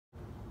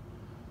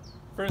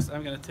First,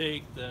 I'm going to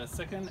take the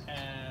second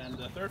and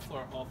the third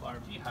floor of our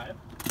beehive.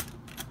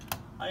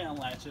 I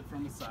unlatch it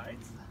from the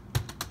sides,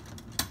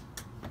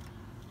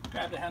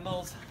 grab the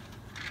handles,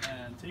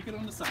 and take it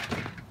on the side.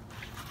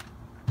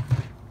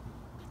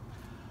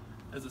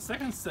 As a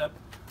second step,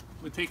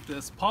 we take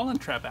this pollen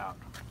trap out.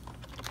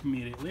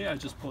 Immediately, I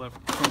just pull it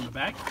from the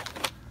back,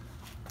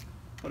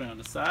 put it on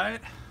the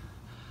side.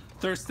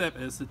 Third step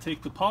is to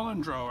take the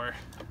pollen drawer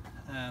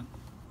and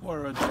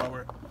varroa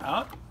drawer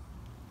out.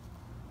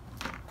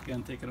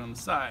 Again, take it on the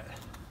side.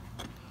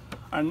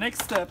 Our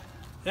next step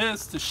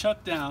is to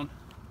shut down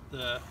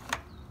the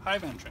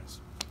hive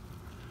entrance.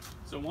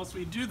 So once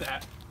we do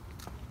that,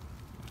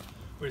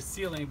 we're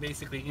sealing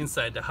basically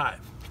inside the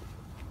hive.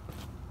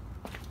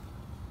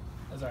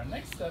 As our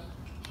next step,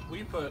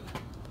 we put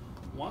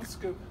 1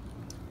 scoop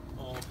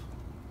of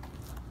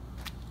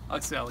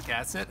oxalic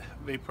acid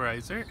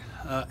vaporizer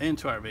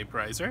into our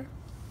vaporizer.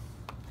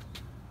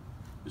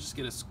 We just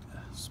get a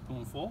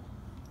spoonful.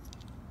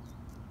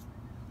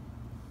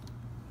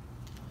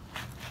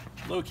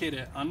 Locate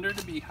it under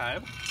the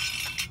beehive.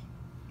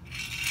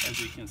 As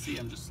you can see,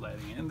 I'm just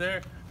sliding in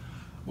there.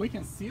 We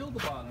can seal the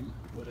bottom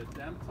with a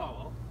damp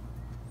towel.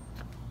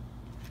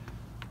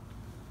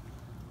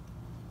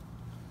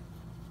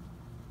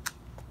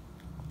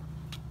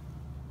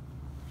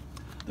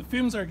 The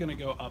fumes are going to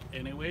go up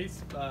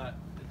anyways, but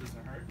it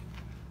doesn't hurt.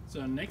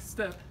 So next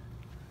step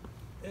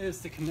is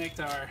to connect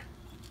our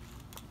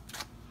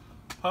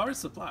power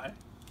supply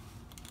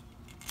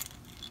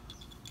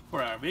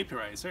for our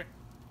vaporizer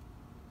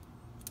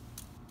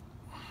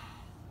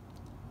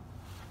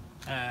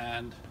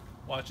and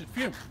watch it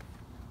fume.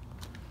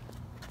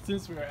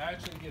 Since we're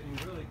actually getting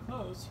really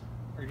close,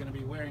 we're going to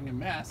be wearing a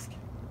mask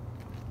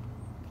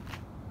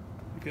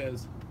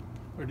because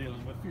we're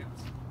dealing with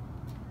fumes.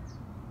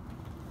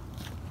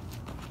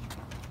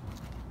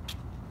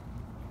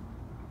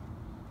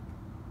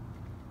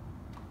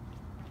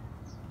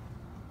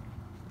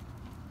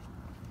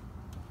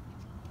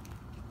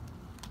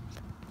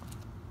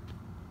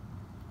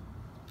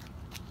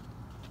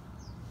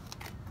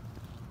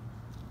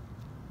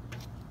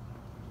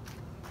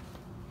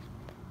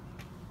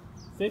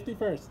 Safety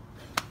first.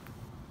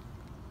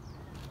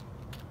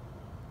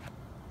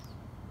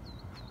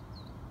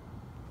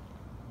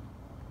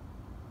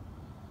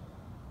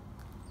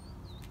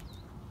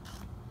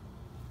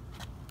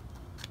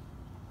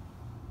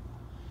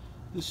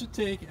 This should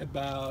take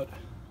about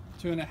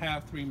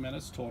 2.5–3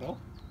 minutes total.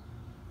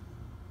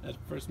 At the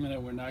first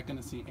minute, we're not going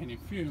to see any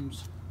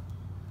fumes,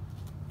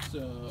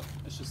 so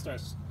it should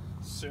start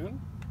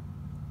soon.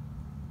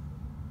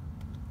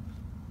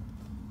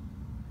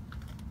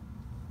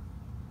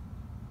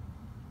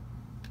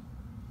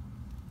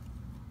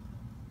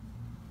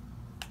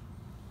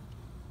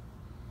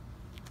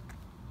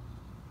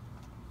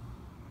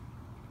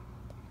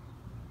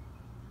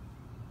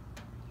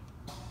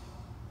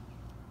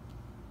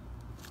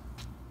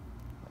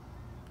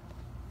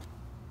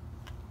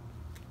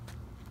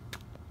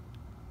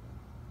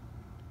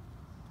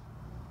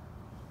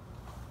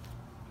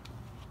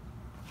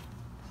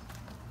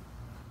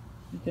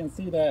 You can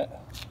see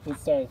that it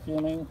started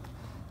fuming.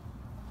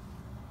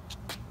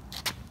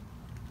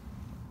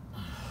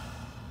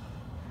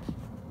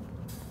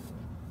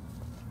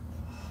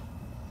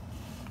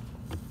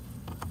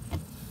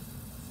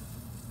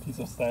 Piece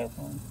of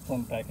styrofoam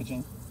from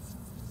packaging.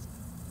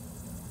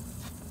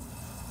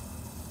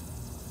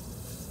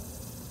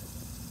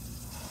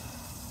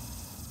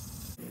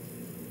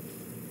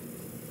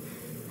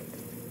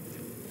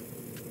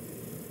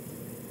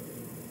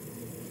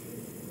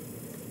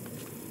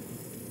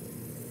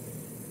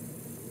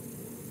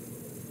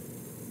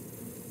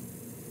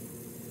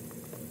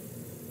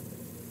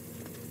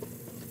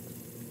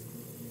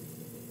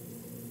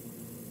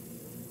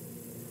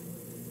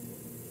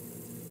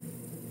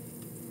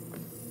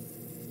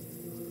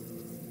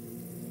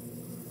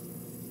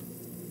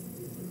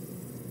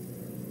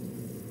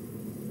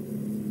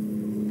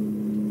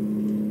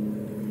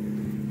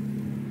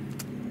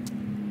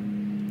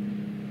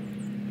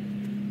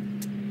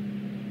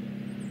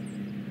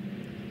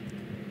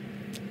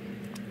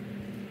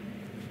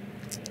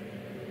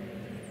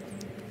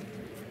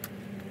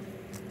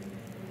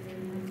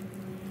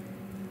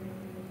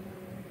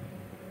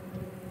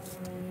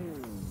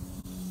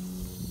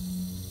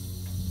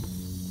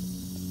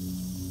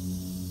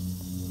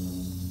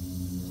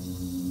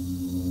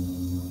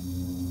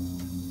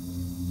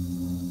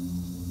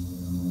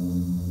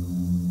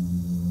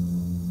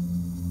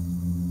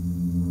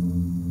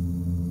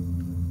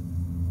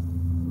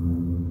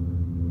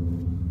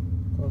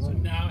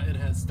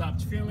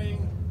 Stopped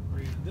fuming.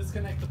 We're going to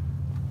disconnect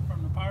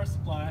from the power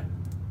supply.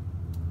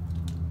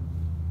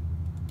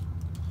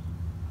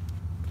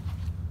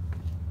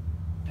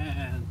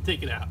 And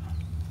take it out.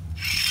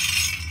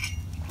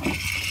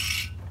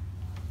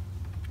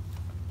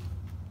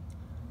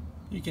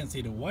 You can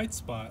see the white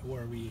spot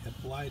where we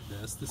applied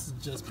this. This is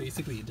just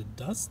basically the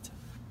dust.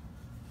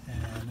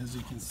 And as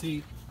you can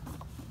see,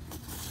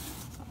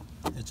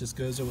 it just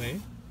goes away.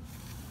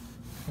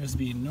 There's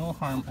been no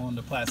harm on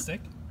the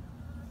plastic.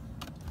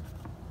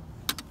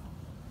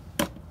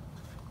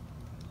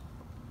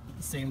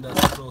 The same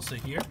does also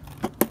here,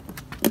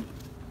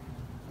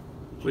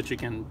 which you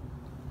can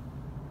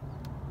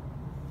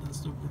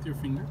dust up with your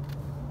finger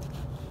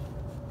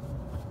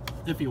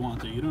if you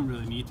want to. You don't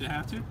really need to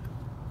have to.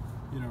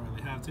 You don't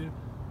really have to,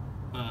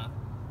 but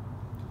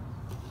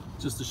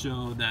just to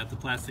show that the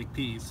plastic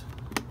piece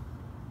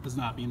is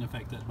not being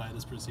affected by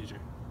this procedure.